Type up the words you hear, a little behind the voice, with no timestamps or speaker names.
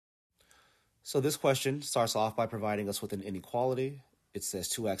So this question starts off by providing us with an inequality. It says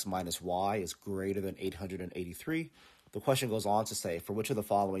 2x minus y is greater than 883. The question goes on to say, for which of the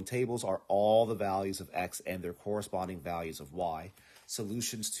following tables are all the values of x and their corresponding values of y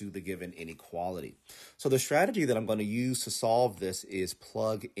solutions to the given inequality? So the strategy that I'm going to use to solve this is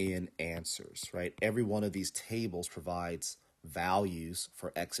plug in answers, right? Every one of these tables provides values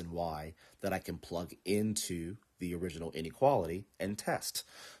for x and y that I can plug into the original inequality and test.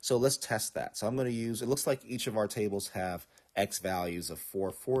 So let's test that. So I'm going to use, it looks like each of our tables have x values of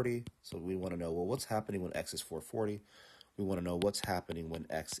 440. So we want to know, well, what's happening when x is 440? We want to know what's happening when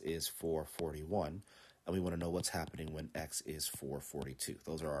x is 441. And we want to know what's happening when x is 442.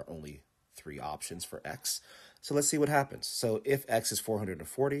 Those are our only three options for x. So let's see what happens. So if x is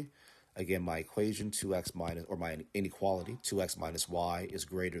 440, again, my equation 2x minus, or my inequality, 2x minus y is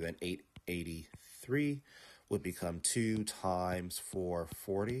greater than 883 would become 2 times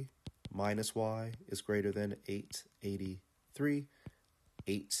 440 minus y is greater than 883.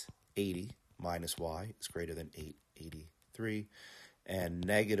 880 minus y is greater than 883. And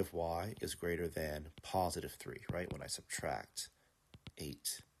negative y is greater than positive 3, right? When I subtract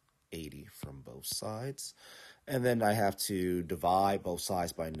 880 from both sides. And then I have to divide both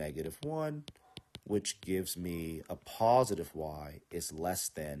sides by negative 1, which gives me a positive y is less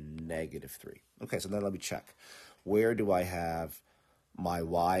than negative 3. Okay, so now let me check. Where do I have my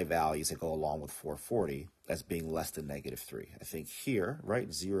y values that go along with 440 as being less than negative 3? I think here,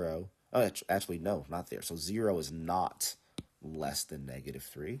 right, 0. Oh, actually, no, not there. So 0 is not less than negative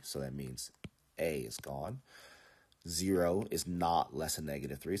 3, so that means A is gone. 0 is not less than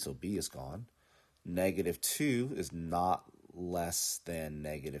negative 3, so B is gone. Negative 2 is not less than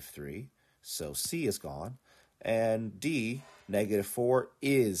negative 3, so C is gone. And D, negative 4,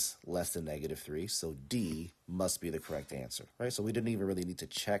 is less than negative 3, so D must be the correct answer, right? So we didn't even really need to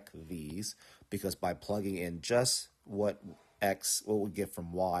check these, because by plugging in just what we get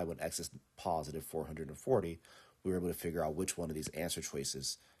from y when x is positive 440, we were able to figure out which one of these answer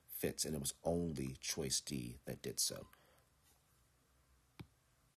choices fits, and it was only choice D that did so.